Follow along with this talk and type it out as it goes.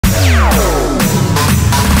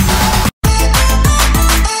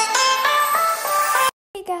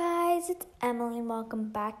Emily, and welcome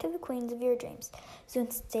back to the Queens of Your Dreams. So in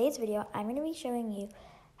today's video, I'm going to be showing you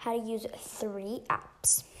how to use 3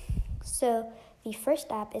 apps. So the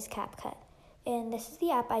first app is CapCut, and this is the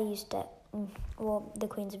app I used to, the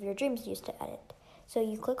Queens of Your Dreams used to edit. So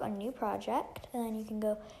you click on New Project, and then you can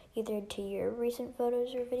go either to your recent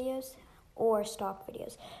photos or videos, or stock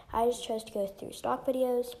videos. I just chose to go through stock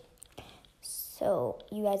videos, so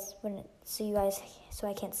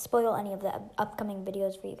I can't spoil any of the upcoming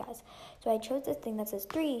videos for you guys. So I chose this thing that says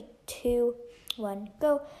 3, 2, 1,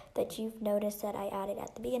 go, that you've noticed that I added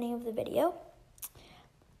at the beginning of the video.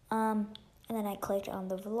 And then I clicked on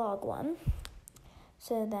the vlog one.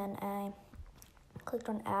 So then I clicked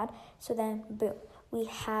on add. So then boom, we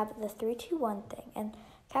have the 3, 2, 1 thing. And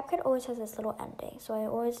CapCut always has this little ending, so I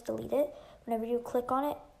always delete it. Whenever you click on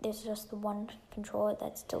it, there's just the one controller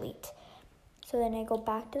that's delete. So then I go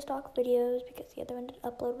back to stock videos because the other one didn't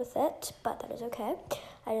upload with it, but that is okay.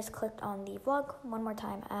 I just clicked on the vlog one more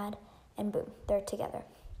time, add, and boom, they're together.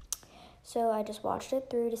 So I just watched it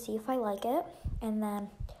through to see if I like it, and then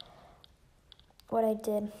what I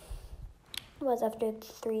did was after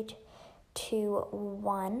 3, 2,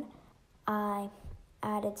 1, I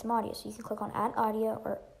added some audio. So you can click on add audio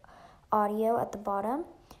or audio at the bottom.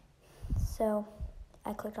 So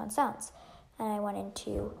I clicked on sounds, and I went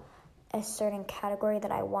into a certain category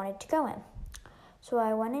that I wanted to go in. So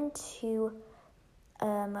I went into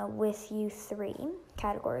With You 3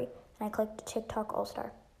 category, and I clicked TikTok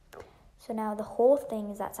All-Star. So now the whole thing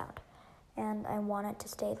is that sound, and I want it to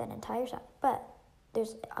stay that entire sound, but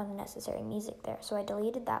there's unnecessary music there. So I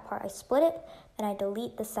deleted that part. I split it, then I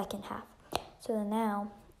delete the second half. So then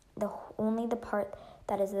now only the part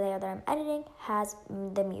that is there that I'm editing has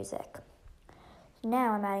the music.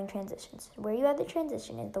 Now I'm adding transitions. Where you add the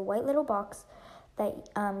transition is the white little box that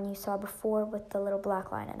you saw before with the little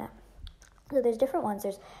black line in it. So there's different ones.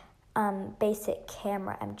 There's basic,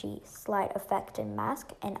 camera, MG, slide, effect, and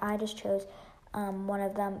mask. And I just chose one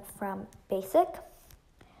of them from basic.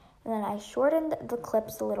 And then I shortened the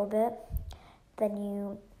clips a little bit.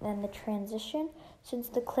 Then the transition. Since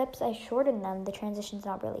the clips, I shortened them, the transition's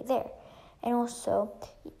not really there. And also,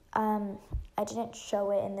 I didn't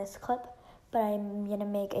show it in this clip, but I'm going to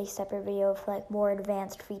make a separate video of more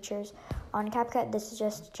advanced features on CapCut. This is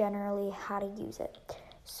just generally how to use it.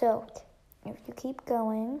 So if you keep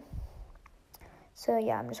going, so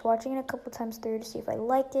yeah, I'm just watching it a couple times through to see if I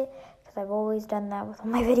like it, because I've always done that with all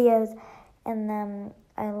my videos. And then,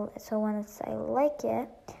 so once I like it,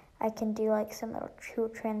 I can do some little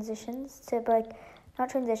transitions to not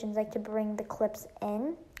transitions, to bring the clips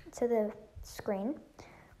in to the screen.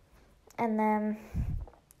 And then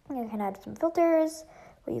you can add some filters,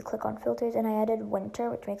 where you click on filters, and I added winter,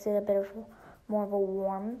 which makes it a bit of more of a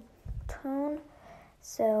warm tone.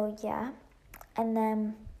 So yeah, and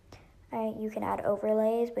then you can add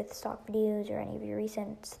overlays with stock videos or any of your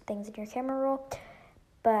recent things in your camera roll,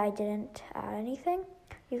 but I didn't add anything.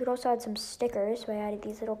 You could also add some stickers, so I added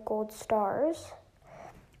these little gold stars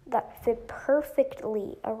that fit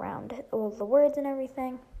perfectly around all the words and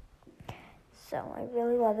everything. So I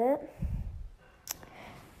really love it.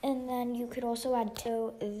 And then you could also add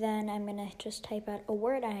then I'm going to just type out a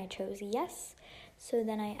word, and I chose yes. So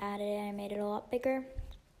then I added it, and I made it a lot bigger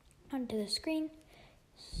onto the screen.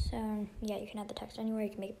 So yeah, you can add the text anywhere. You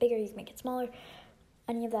can make it bigger, you can make it smaller.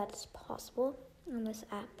 Any of that is possible on this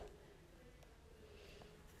app.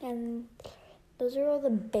 And those are all the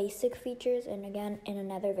basic features. And again, in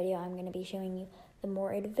another video, I'm going to be showing you the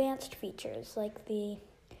more advanced features, like the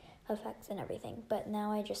effects and everything. But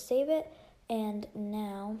now I just save it. And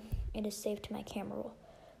now it is saved to my camera roll.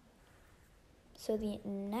 So the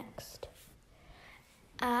next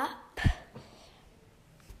app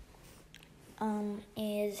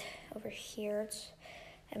is over here.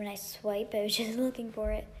 When I swipe, I was just looking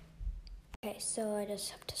for it. Okay, so I just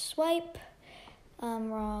have to swipe.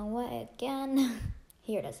 Wrong way again.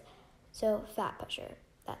 Here it is. So Fat Pusher.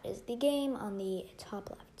 That is the game on the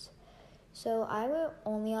top left. So I was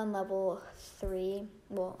only on level 3.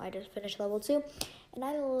 Well, I just finished level 2, and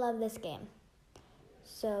I love this game.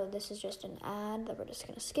 So this is just an ad that we're just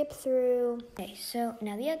going to skip through. Okay, so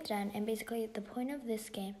now the ad's done, and basically the point of this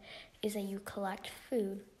game is that you collect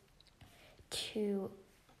food to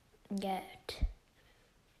get,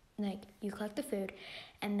 you collect the food,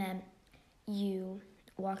 and then you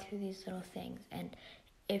walk through these little things, and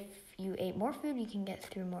if you ate more food, you can get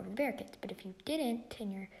through more of the barricades. But if you didn't,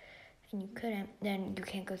 and you couldn't, then you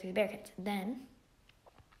can't go through the barricades. Then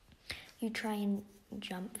you try and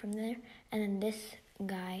jump from there, and then this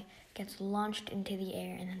guy gets launched into the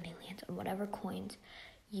air, and then they land on whatever coins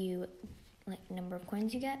number of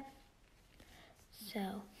coins you get.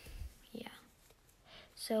 So yeah.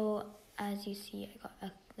 So as you see, I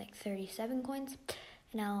got like 37 coins.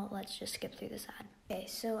 Now let's just skip through this ad. Okay,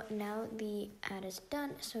 so now the ad is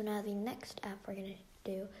done. So now the next app we're gonna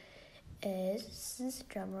do is,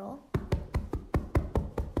 drum roll,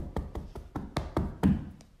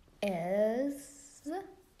 is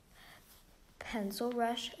Pencil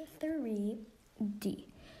Rush 3D.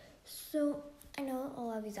 So I know a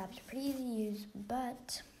lot of these apps are pretty easy to use,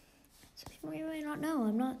 but some people may not know.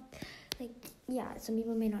 Some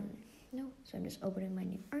people may not know. So I'm just opening my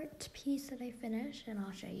new art piece that I finished, and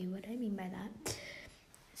I'll show you what I mean by that.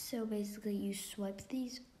 So basically, you swipe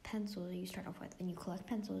these pencils that you start off with, and you collect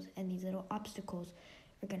pencils, and these little obstacles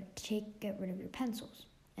are going to get rid of your pencils.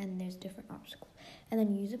 And there's different obstacles. And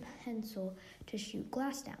then you use a pencil to shoot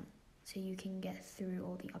glass down, so you can get through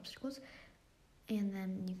all the obstacles. And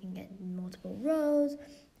then you can get multiple rows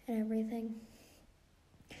and everything.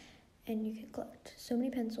 And you can collect so many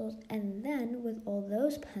pencils. And then with all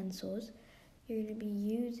those pencils, you're going to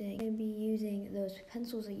be using those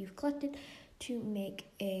pencils that you've collected to make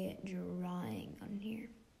a drawing on here.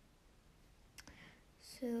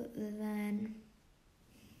 So then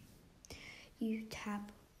you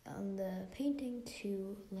tap on the painting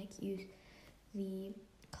to use the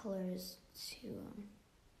colors to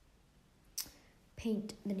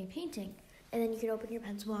paint the new painting. And then you can open your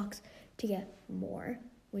pencil box to get more,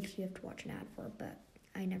 which you have to watch an ad for, but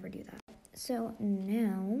I never do that. So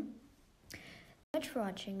now, thank you so much for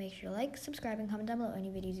watching. Make sure to like, subscribe, and comment down below any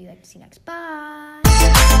videos you'd like to see next. Bye!